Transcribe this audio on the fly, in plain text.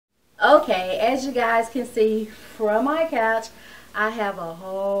Okay, as you guys can see from my couch, I have a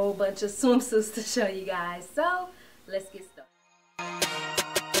whole bunch of swimsuits to show you guys. So let's get started.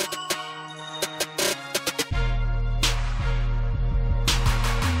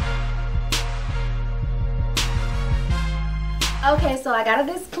 Okay, so I got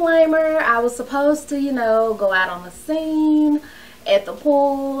a disclaimer. I was supposed to, go out on the scene at the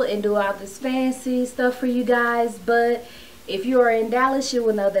pool and do all this fancy stuff for you guys, but if you are in Dallas, you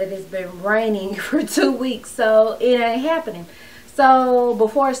will know that it's been raining for 2 weeks, so it ain't happening. So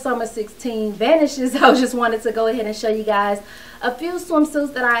before summer 16 vanishes, I just wanted to go ahead and show you guys a few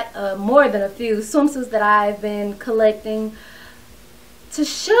swimsuits that more than a few swimsuits that I've been collecting to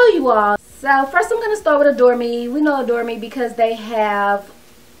show you all. So first I'm going to start with Adore Me. We know Adore Me because they have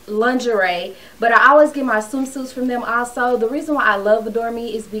lingerie, but I always get my swimsuits from them also. The reason why I love Adore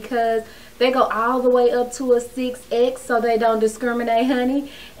Me is because they go all the way up to a 6X, so they don't discriminate,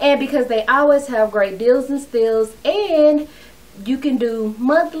 honey. And because they always have great deals and steals, and you can do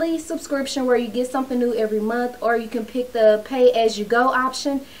monthly subscription where you get something new every month, or you can pick the pay as you go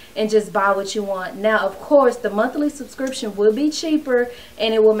option and just buy what you want. Now, of course, the monthly subscription will be cheaper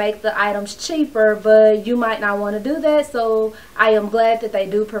and it will make the items cheaper, but you might not want to do that, so I am glad that they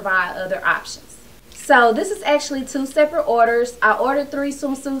do provide other options. So this is actually 2 separate orders. I ordered 3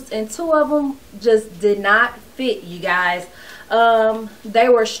 swimsuits and 2 of them just did not fit, you guys. They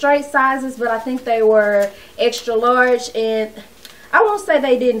were straight sizes, but I think they were extra large, and I won't say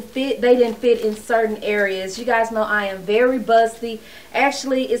they didn't fit. They didn't fit in certain areas. You guys know I am very busty.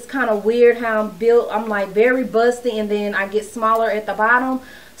 Actually, it's kind of weird how I'm built. I'm like very busty, and then I get smaller at the bottom.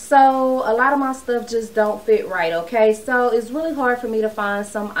 So a lot of my stuff just don't fit right, okay? So it's really hard for me to find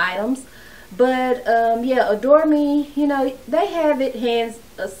some items. But yeah, Adore Me, they have it hands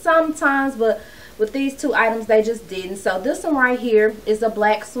sometimes, but with these 2 items they just didn't. So this one right here is a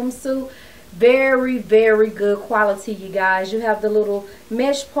black swimsuit. Very, very good quality, you guys. You have the little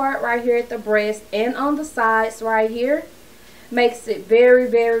mesh part right here at the breast and on the sides right here. Makes it very,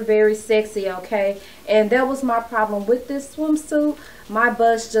 very, very sexy, okay? And that was my problem with this swimsuit. My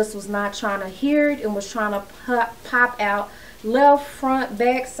bust just was not trying to hear it and was trying to pop out left, front,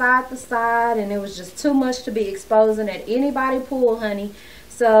 back, side to side, and it was just too much to be exposing at anybody pool, honey.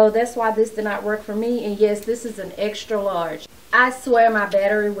 So that's why this did not work for me. And yes, this is an extra large. I swear my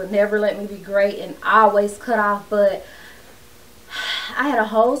battery would never let me be great and always cut off, but I had a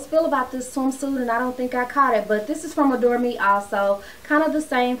whole spill about this swimsuit and I don't think I caught it. But this is from Adore Me also. Kind of the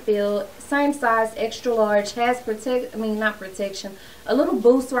same feel, same size, extra large. Has not protection, a little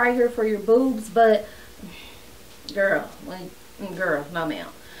boost right here for your boobs, but girl, no ma'am.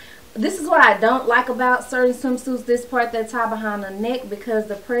 This is what I don't like about certain swimsuits, this part that tie behind the neck, because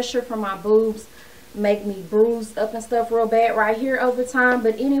the pressure from my boobs make me bruise up and stuff real bad right here over time.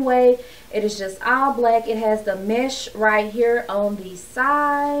 But anyway, it is just all black. It has the mesh right here on the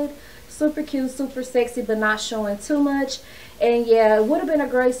side. Super cute, super sexy, but not showing too much. And yeah, it would have been a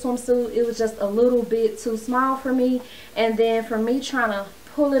great swimsuit. It was just a little bit too small for me. And then for me trying to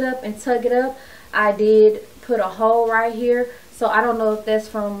pull it up and tug it up, I did put a hole right here. So I don't know if that's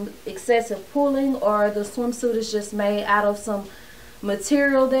from excessive pulling or the swimsuit is just made out of some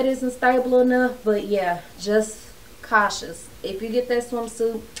material that isn't stable enough. But yeah, just cautious. If you get that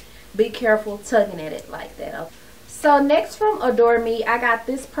swimsuit, be careful tugging at it like that. Okay? So next from Adore Me, I got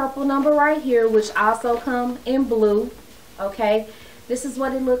this purple number right here, which also come in blue. Okay, this is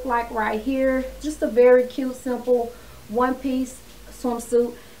what it looked like right here. Just a very cute, simple one-piece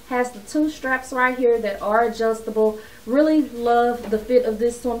swimsuit. Has the 2 straps right here that are adjustable. Really love the fit of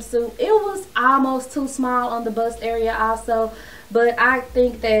this swimsuit. It was almost too small on the bust area also, but I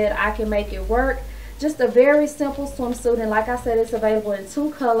think that I can make it work. Just a very simple swimsuit, and like I said, it's available in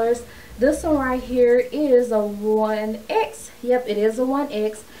 2 colors. This one right here is a 1X. Yep, it is a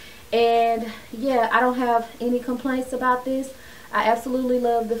 1X. And yeah, I don't have any complaints about this. I absolutely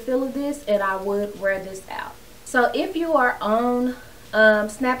love the feel of this, and I would wear this out. So if you are on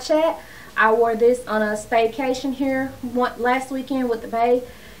Snapchat, I wore this on a staycation here last weekend with the bae.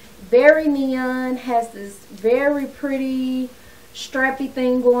 Very neon, has this very pretty strappy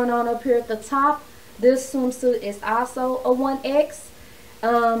thing going on up here at the top. This swimsuit is also a 1X.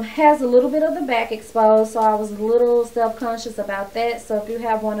 Has a little bit of the back exposed, so I was a little self-conscious about that. So if you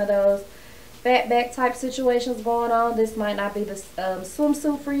have one of those fat back type situations going on, this might not be the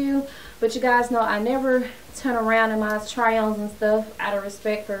swimsuit for you. But you guys know I never turn around in my try-ons and stuff out of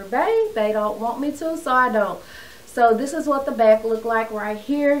respect for bae. They don't want me to, so I don't. So this is what the back looked like right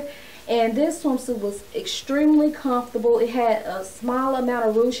here. And this swimsuit was extremely comfortable. It had a small amount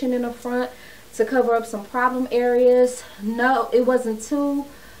of ruching in the front to cover up some problem areas. No, it wasn't too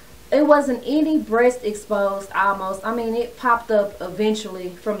it wasn't any breast exposed almost. I mean, it popped up eventually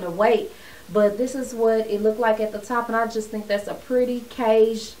from the weight, but this is what it looked like at the top, and I just think that's a pretty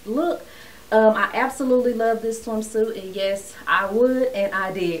cage look. I absolutely love this swimsuit, and yes, I would and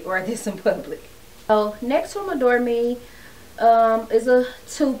I did wear this in public. So next from Adore Me is a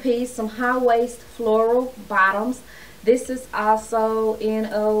two-piece, some high-waist floral bottoms. This is also in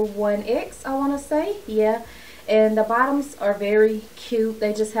a 1X, I want to say. Yeah, and the bottoms are very cute.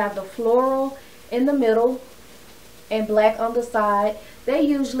 They just have the floral in the middle and black on the side. They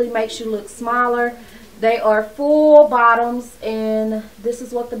usually makes you look smaller. They are full bottoms, and this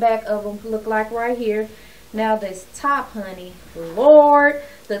is what the back of them look like right here. Now this top, honey, Lord,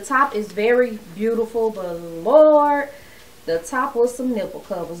 the top is very beautiful, but Lord, the top was some nipple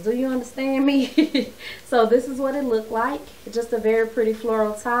covers. Do you understand me? So this is what it looked like. Just a very pretty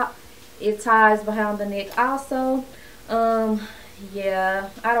floral top. It ties behind the neck also. Yeah,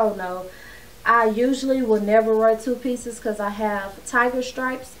 I don't know. I usually will never wear two pieces because I have tiger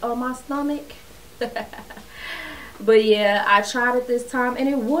stripes on my stomach. But yeah, I tried it this time, and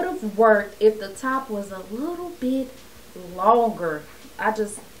it would have worked if the top was a little bit longer. I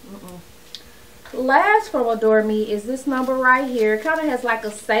just Last from Adore Me is this number right here. It kind of has like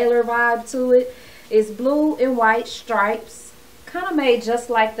a sailor vibe to it. It's blue and white stripes, kind of made just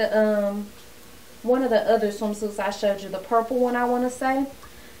like the one of the other swimsuits I showed you, the purple one, I want to say.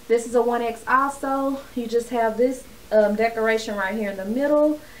 This is a 1X also. You just have this decoration right here in the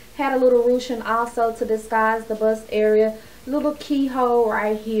middle. Had a little ruching also to disguise the bust area. Little keyhole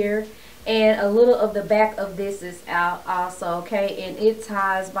right here. And a little of the back of this is out also, okay? And it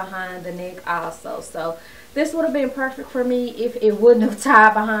ties behind the neck also. So this would have been perfect for me if it wouldn't have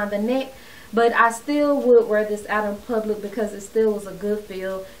tied behind the neck. But I still would wear this out in public because it still was a good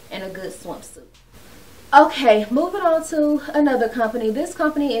feel and a good swimsuit. Okay, moving on to another company. This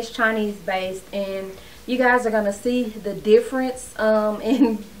company is Chinese based, and you guys are going to see the difference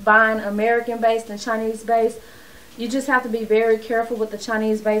in buying American based and Chinese based. You just have to be very careful with the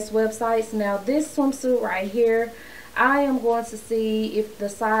Chinese based websites. Now this swimsuit right here, I am going to see if the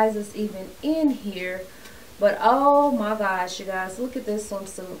size is even in here. But oh my gosh, you guys, look at this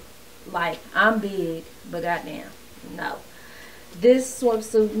swimsuit. Like, I'm big, but goddamn, no. This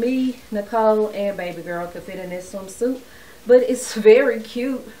swimsuit, me, Nicole, and baby girl could fit in this swimsuit. But it's very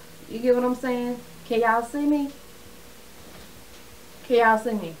cute. You get what I'm saying? Can y'all see me? Can y'all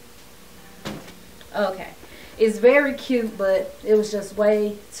see me? Okay. It's very cute, but it was just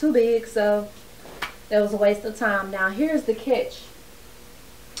way too big, so that was a waste of time. Now, here's the catch.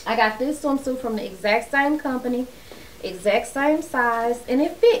 I got this swimsuit from the exact same company, exact same size, and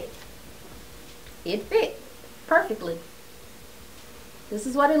it fit. It fit perfectly. This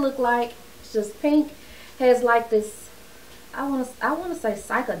is what it looked like. It's just pink. Has like this, I want to say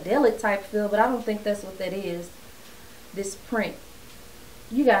psychedelic type feel, but I don't think that's what that is. This print.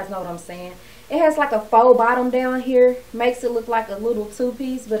 You guys know what I'm saying. It has like a faux bottom down here. Makes it look like a little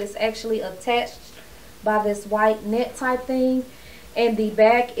two-piece, but it's actually attached by this white net type thing. And the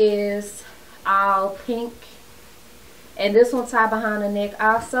back is all pink. And this one tied behind the neck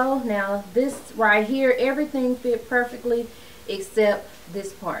also. Now this right here, everything fit perfectly except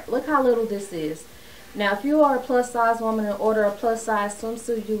this part. Look how little this is. Now if you are a plus size woman and order a plus size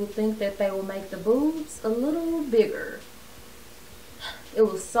swimsuit, you would think that they will make the boobs a little bigger. It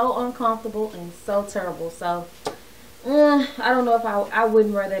was so uncomfortable and so terrible. So I don't know if I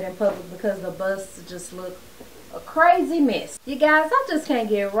wouldn't wear that in public because the busts just look a crazy mess. You guys, I just can't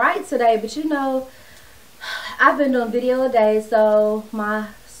get right today, but you know, I've been doing video a day, so my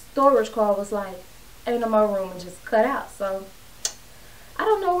storage car was like, ain't no more room, and just cut out. So I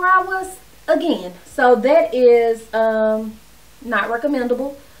don't know where I was again. So that is not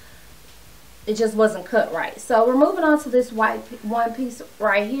recommendable. It just wasn't cut right. So we're moving on to this white one piece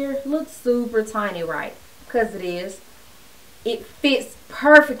right here. Looks super tiny, right? Because it is. It fits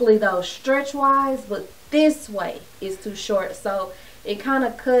perfectly though, stretch wise, but this way is too short. So it kind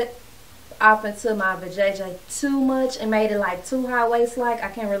of cut off into my vajayjay too much and made it like too high waist like. I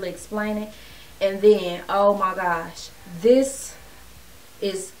can't really explain it. And then, oh my gosh, this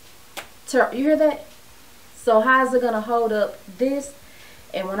is terrible. You hear that? So how is it going to hold up this?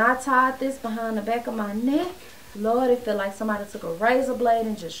 And when I tied this behind the back of my neck, Lord, it felt like somebody took a razor blade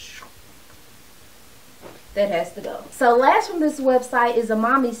and just that has to go. So last from this website is a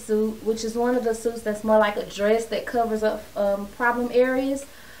mommy suit, which is one of the suits that's more like a dress that covers up problem areas.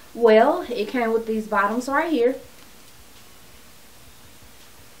 Well, it came with these bottoms right here.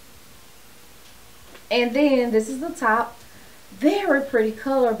 And then this is the top. Very pretty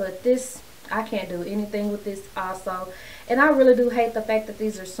color, but this I can't do anything with this also. And I really do hate the fact that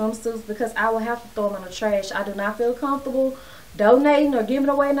these are swimsuits, because I will have to throw them in the trash. I do not feel comfortable donating or giving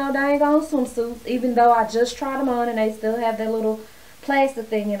away no dang on swimsuits, even though I just tried them on and they still have that little plastic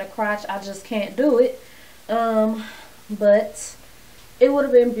thing in the crotch. I just can't do it. But it would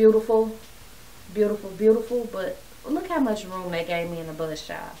have been beautiful, beautiful, beautiful. But look how much room they gave me in the bust,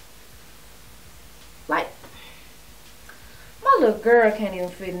 y'all. Like, my little girl can't even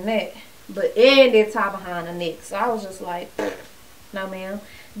fit in that. But and it tie behind the neck. So I was just like, no ma'am.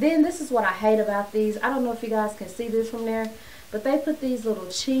 Then this is what I hate about these. I don't know if you guys can see this from there, but they put these little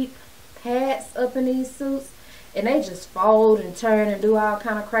cheap pads up in these suits, and they just fold and turn and do all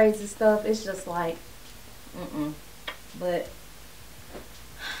kind of crazy stuff. It's just like, But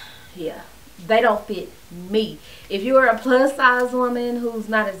yeah, they don't fit me. If you're a plus size woman who's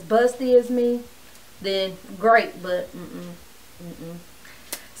not as busty as me, then great, but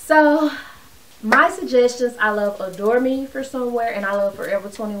So my suggestions: I love Adore Me for swimwear, and I love Forever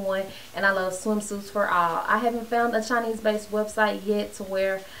 21, and I love Swimsuits for All. I haven't found a Chinese-based website yet to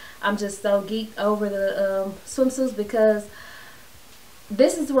where I'm just so geeked over the swimsuits, because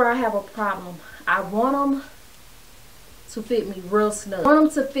this is where I have a problem. I want them to fit me real snug. I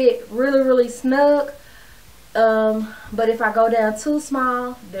want them to fit really, really snug. But if I go down too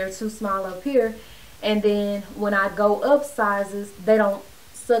small, they're too small up here. And then when I go up sizes, they don't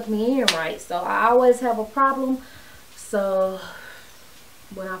suck me in right. So I always have a problem. So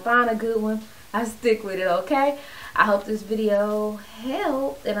when I find a good one, I stick with it, okay? I hope this video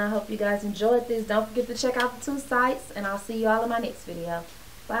helped, and I hope you guys enjoyed this. Don't forget to check out the 2 sites, and I'll see you all in my next video.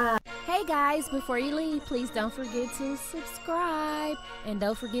 Bye. Hey guys, before you leave, please don't forget to subscribe, and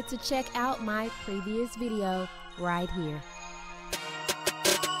don't forget to check out my previous video right here.